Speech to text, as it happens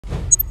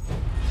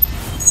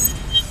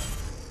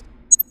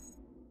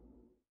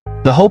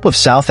The hope of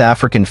South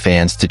African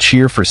fans to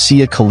cheer for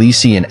Siya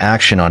Kolisi in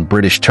action on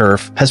British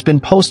turf has been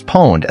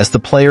postponed as the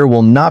player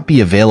will not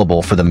be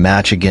available for the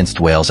match against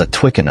Wales at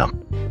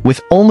Twickenham.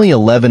 With only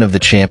 11 of the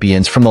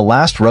champions from the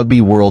last Rugby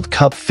World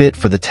Cup fit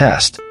for the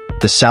test,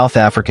 the South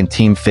African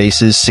team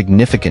faces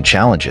significant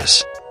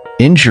challenges.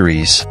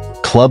 Injuries,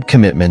 club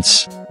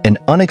commitments, and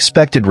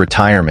unexpected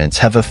retirements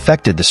have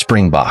affected the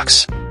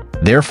Springboks.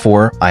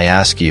 Therefore, I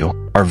ask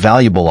you, our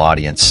valuable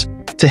audience,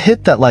 to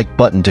hit that like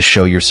button to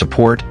show your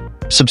support,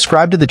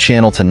 subscribe to the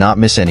channel to not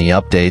miss any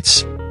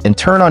updates, and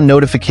turn on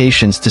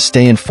notifications to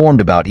stay informed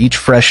about each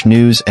fresh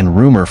news and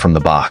rumor from the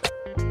Bok.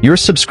 Your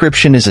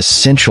subscription is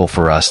essential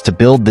for us to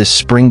build this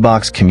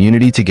Springboks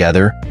community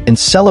together and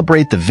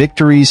celebrate the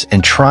victories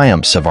and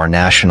triumphs of our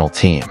national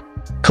team.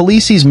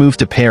 Kolisi's move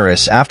to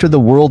Paris after the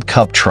World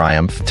Cup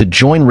triumph to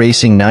join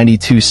Racing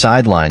 92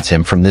 sidelines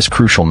him from this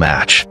crucial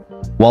match.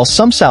 While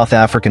some South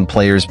African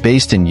players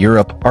based in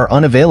Europe are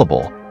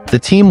unavailable, the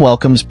team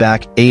welcomes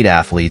back 8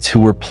 athletes who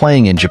were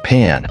playing in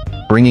Japan,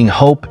 bringing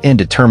hope and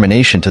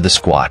determination to the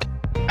squad.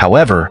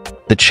 However,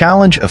 the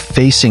challenge of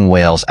facing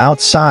Wales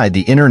outside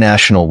the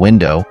international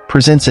window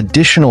presents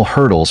additional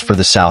hurdles for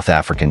the South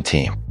African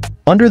team.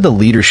 Under the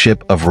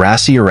leadership of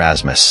Rassie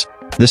Erasmus,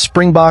 the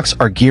Springboks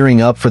are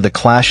gearing up for the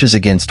clashes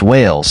against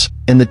Wales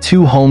and the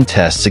 2 home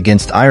tests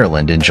against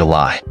Ireland in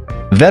July.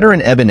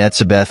 Veteran Eben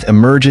Etzebeth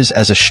emerges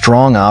as a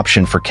strong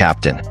option for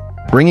captain,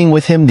 bringing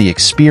with him the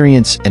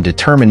experience and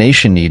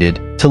determination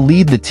needed to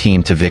lead the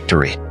team to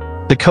victory.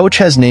 The coach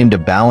has named a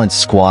balanced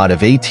squad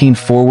of 18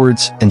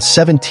 forwards and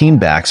 17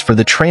 backs for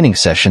the training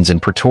sessions in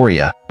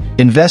Pretoria,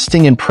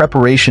 investing in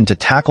preparation to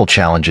tackle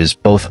challenges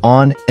both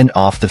on and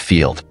off the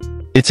field.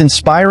 It's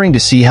inspiring to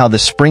see how the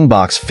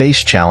Springboks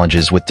face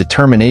challenges with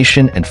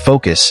determination and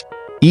focus,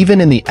 even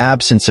in the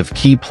absence of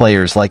key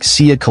players like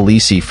Siya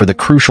Kolisi for the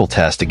crucial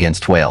test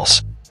against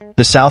Wales.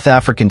 The South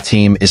African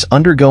team is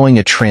undergoing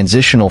a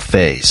transitional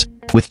phase,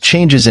 with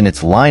changes in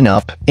its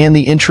lineup and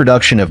the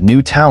introduction of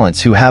new talents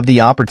who have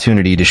the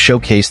opportunity to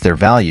showcase their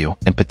value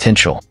and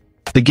potential.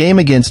 The game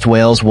against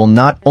Wales will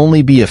not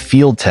only be a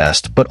field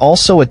test but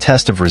also a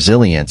test of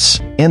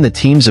resilience and the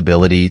team's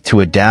ability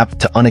to adapt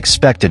to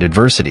unexpected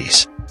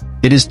adversities.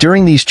 It is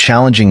during these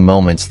challenging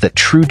moments that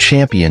true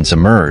champions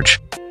emerge,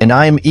 and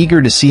I am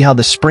eager to see how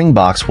the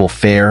Springboks will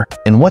fare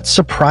and what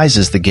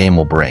surprises the game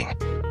will bring.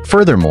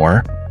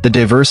 Furthermore, the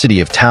diversity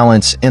of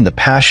talents and the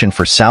passion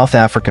for South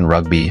African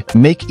rugby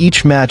make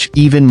each match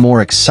even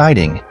more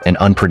exciting and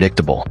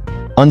unpredictable.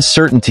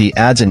 Uncertainty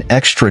adds an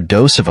extra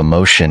dose of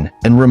emotion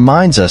and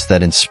reminds us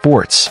that in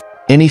sports,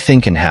 anything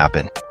can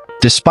happen.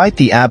 Despite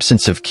the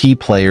absence of key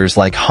players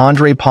like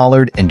Handré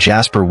Pollard and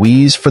Jasper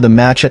Wiese for the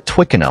match at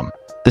Twickenham,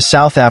 the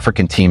South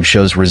African team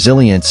shows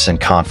resilience and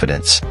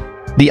confidence.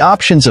 The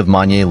options of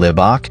Manye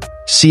Libbok,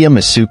 Siya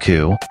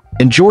Masuku,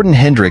 and Jordan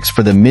Hendricks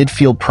for the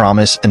midfield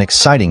promise an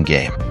exciting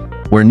game,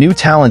 where new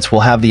talents will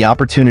have the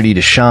opportunity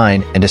to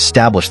shine and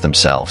establish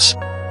themselves.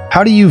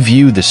 How do you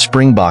view the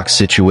Springboks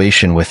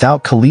situation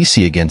without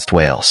Kolisi against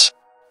Wales?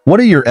 What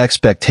are your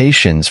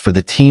expectations for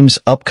the team's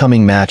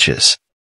upcoming matches?